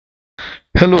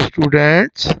Hello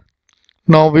students,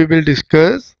 now we will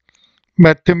discuss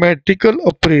mathematical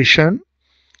operation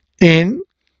in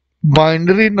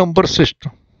binary number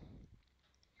system.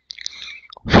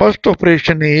 First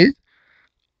operation is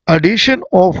addition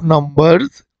of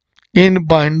numbers in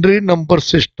binary number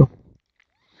system.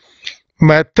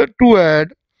 Method to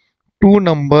add two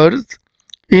numbers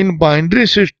in binary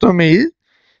system is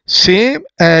same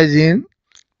as in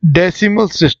decimal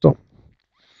system.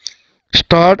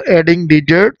 Start adding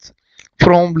digits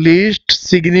from least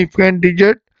significant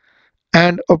digit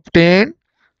and obtain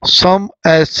sum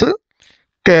S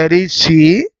carry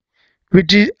C,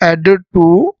 which is added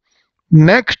to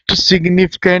next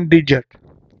significant digit.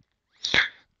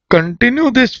 Continue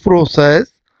this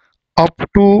process up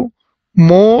to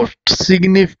most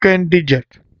significant digit.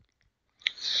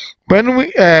 When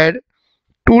we add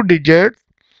two digits,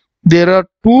 there are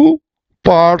two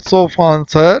parts of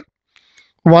answer.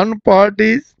 One part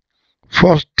is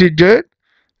first digit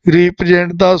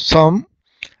represent the sum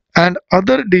and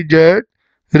other digit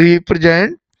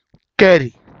represent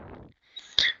carry,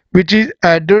 which is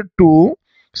added to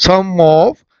sum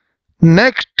of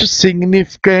next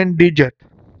significant digit.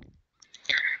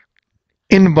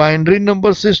 In binary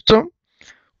number system,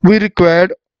 we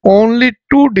required only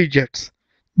two digits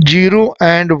 0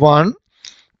 and 1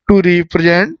 to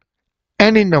represent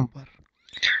any number.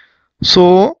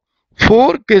 So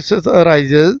four cases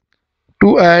arises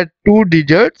to add two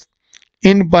digits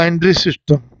in binary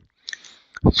system.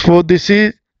 So this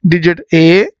is digit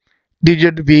A,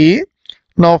 digit B.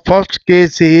 Now first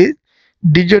case is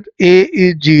digit A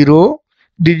is 0,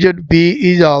 digit B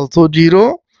is also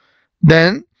 0.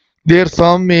 Then their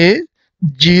sum is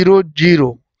 0,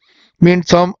 0. Means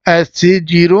sum S is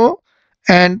 0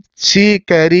 and C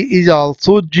carry is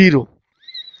also 0.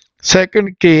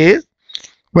 Second case,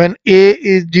 when A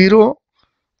is 0,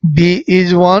 B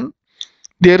is 1,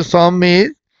 their sum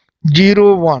is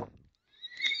 0, 1.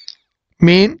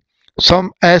 Mean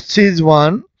sum S is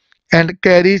 1 and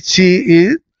carry C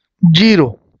is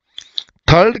 0.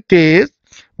 Third case,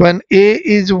 when A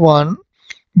is 1,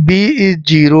 B is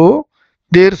 0,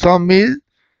 their sum is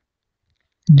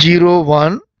 0,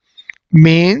 1.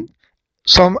 Means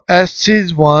sum S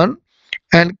is 1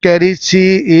 and carry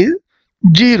C is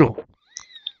 0.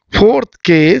 Fourth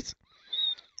case,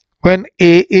 when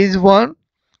A is 1,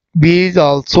 B is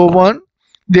also 1,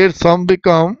 their sum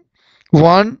become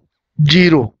 1,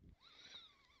 0.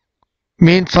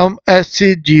 Means sum S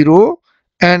is 0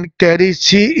 and carry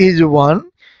C is 1,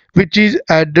 which is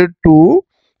added to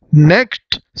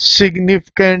next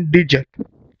significant digit.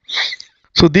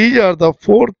 So these are the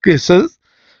four cases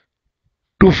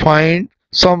to find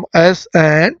sum S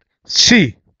and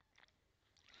C.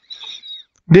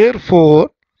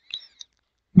 Therefore,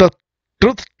 the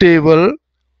truth table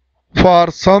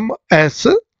for sum S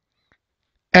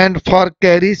and for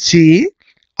carry C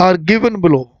are given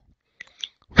below.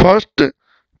 First,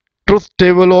 truth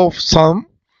table of sum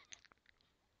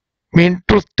mean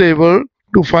truth table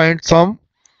to find sum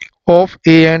of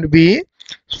A and B.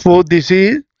 So this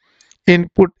is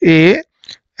input A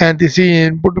and this is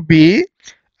input B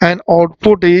and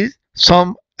output is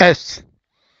sum S.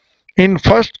 In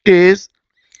first case,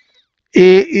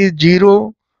 A is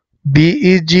 0, B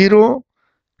is 0,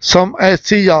 sum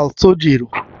S is also 0.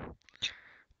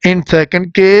 In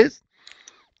second case,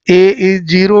 A is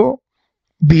 0,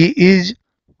 B is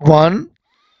 1,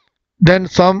 then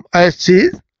sum S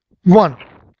is 1.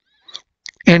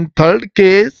 In third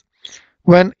case,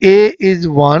 when A is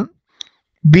 1,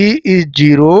 B is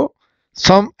 0,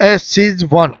 sum S is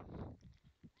 1.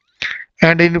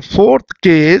 And in fourth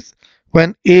case,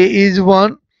 when A is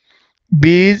 1,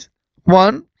 B is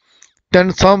 1,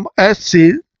 then sum S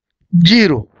is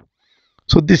 0.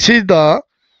 So this is the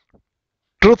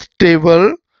truth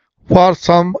table for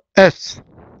sum S.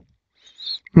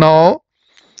 Now,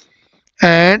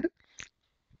 and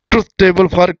truth table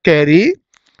for carry.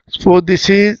 So this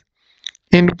is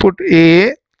input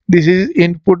A, this is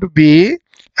input B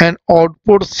and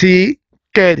output C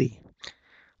carry.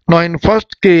 Now in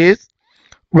first case,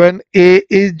 when A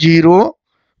is 0,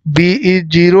 B is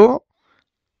 0,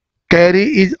 carry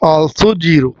is also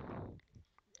 0.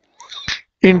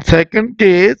 In second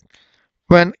case,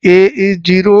 when A is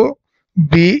 0,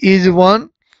 B is 1,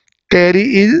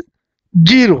 carry is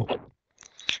 0.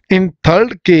 In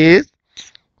third case,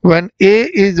 when A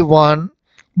is 1,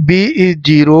 B is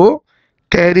 0,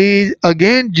 carry is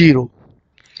again 0.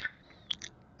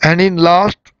 And in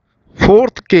last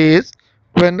fourth case,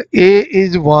 when A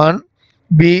is 1,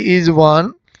 B is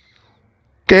 1,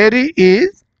 carry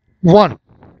is 1.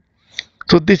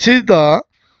 So this is the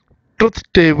truth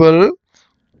table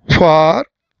for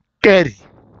carry.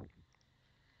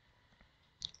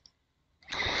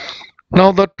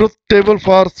 Now the truth table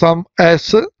for sum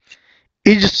S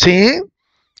is same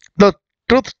the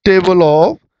truth table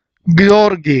of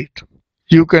XOR gate.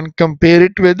 You can compare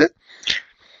it with,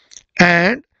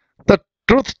 and the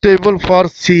truth table for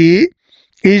C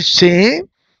is same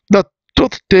the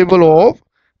truth table of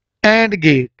AND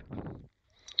gate.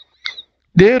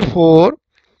 Therefore,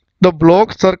 the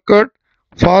block circuit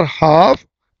for half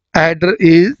adder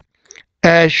is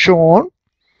as shown.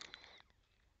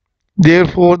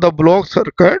 Therefore, the block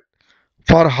circuit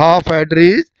for half adder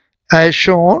is as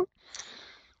shown.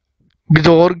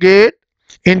 XOR gate,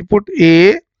 input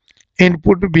A,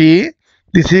 input B.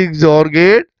 This is XOR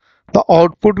gate. The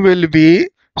output will be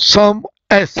sum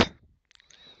S.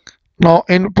 Now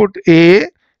input A,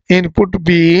 input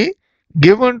B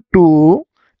given to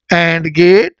AND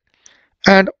gate,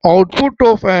 and output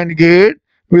of AND gate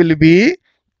will be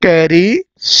carry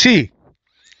C.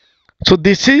 So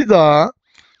this is the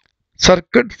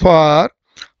circuit for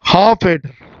half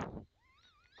adder.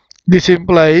 This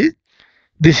implies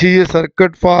this is a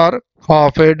circuit for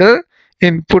half adder.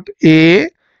 Input A,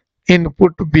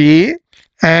 input B,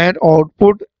 and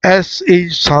output S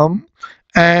is sum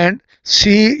and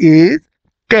C is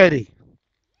carry.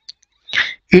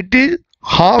 It is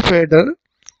half adder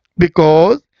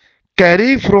because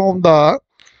carry from the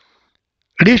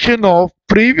addition of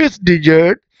previous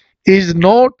digit is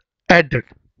not added.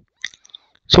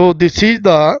 So this is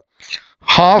the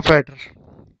half adder.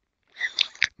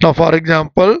 Now for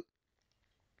example,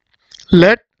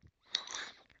 let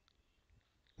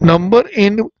number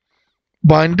in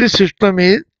binary system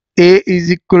is A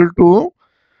is equal to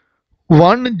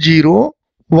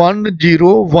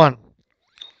 10101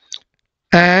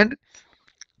 and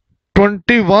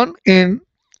 21 in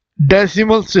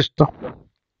decimal system,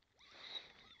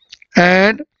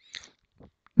 and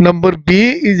number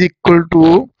B is equal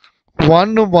to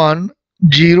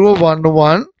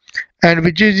 11011 and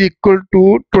which is equal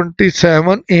to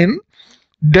 27 in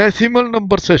decimal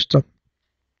number system.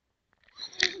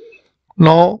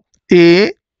 Now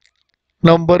A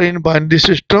number in binary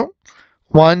system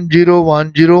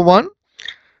 10101,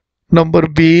 number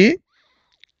B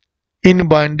in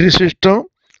binary system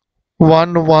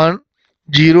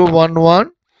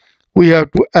 11011. We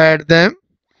have to add them.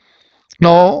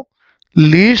 Now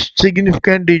least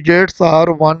significant digits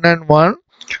are 1 and 1.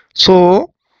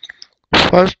 So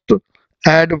first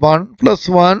add 1 plus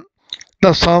 1.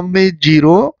 The sum is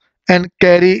 0 and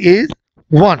carry is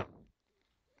 1.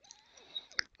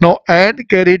 Now add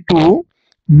carry to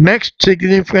next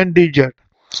significant digit.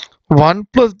 1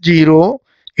 plus 0,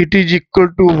 it is equal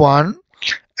to 1,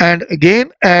 and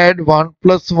again add 1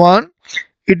 plus 1,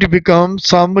 it becomes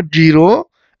sum 0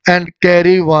 and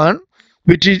carry 1,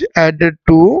 which is added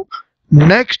to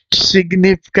next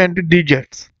significant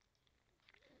digits.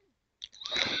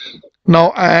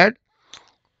 Now add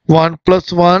 1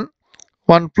 plus 1,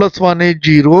 1 plus 1 is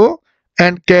 0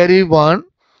 and carry 1,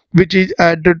 which is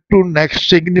added to next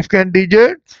significant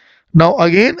digit. Now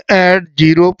again add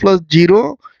 0 plus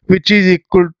 0, which is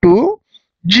equal to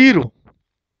 0.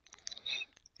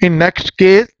 In next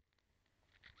case,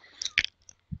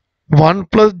 1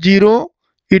 plus 0,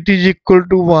 it is equal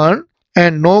to 1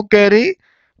 and no carry.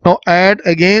 Now add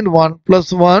again 1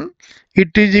 plus 1,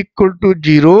 it is equal to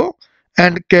 0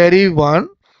 and carry 1,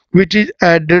 which is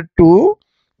added to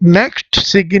next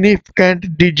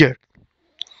significant digit.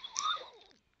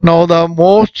 Now the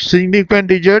most significant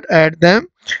digit, add them.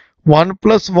 1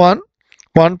 plus 1,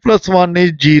 1 plus 1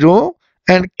 is 0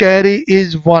 and carry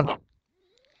is 1.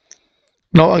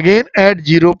 Now again add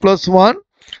 0 plus 1,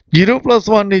 0 plus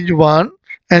 1 is 1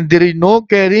 and there is no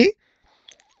carry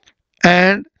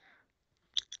and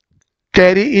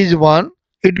carry is 1.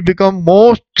 It becomes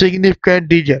most significant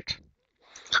digit.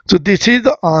 So this is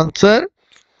the answer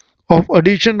of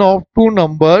addition of two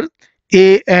numbers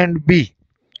A and B.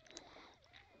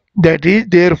 That is,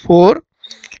 therefore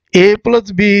A plus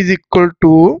B is equal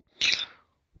to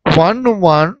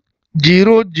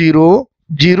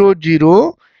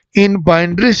 110000 in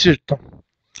binary system.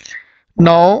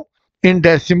 Now in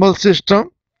decimal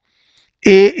system,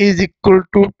 A is equal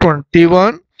to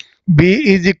 21,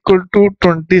 B is equal to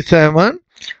 27.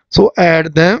 So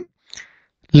add them.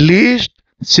 Least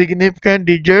significant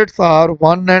digits are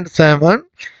 1 and 7.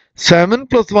 7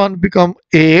 plus 1 become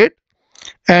 8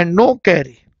 and no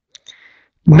carry.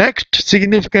 Next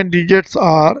significant digits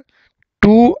are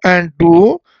 2 and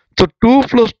 2. So 2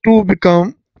 plus 2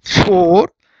 become 4.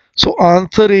 So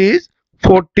answer is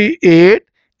 48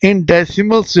 in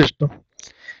decimal system,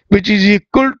 which is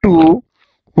equal to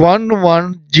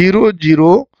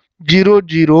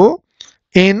 110000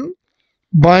 in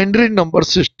binary number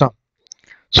system.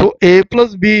 So a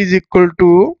plus b is equal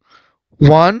to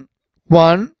 1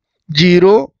 1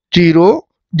 0 0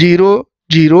 0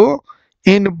 0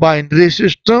 in binary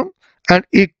system and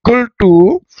equal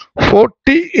to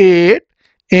 48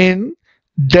 in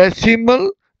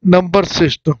decimal number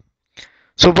system.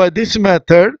 So by this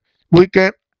method we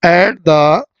can add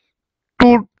the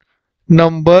two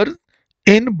numbers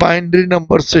in binary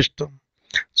number system.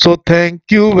 So thank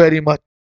you very much.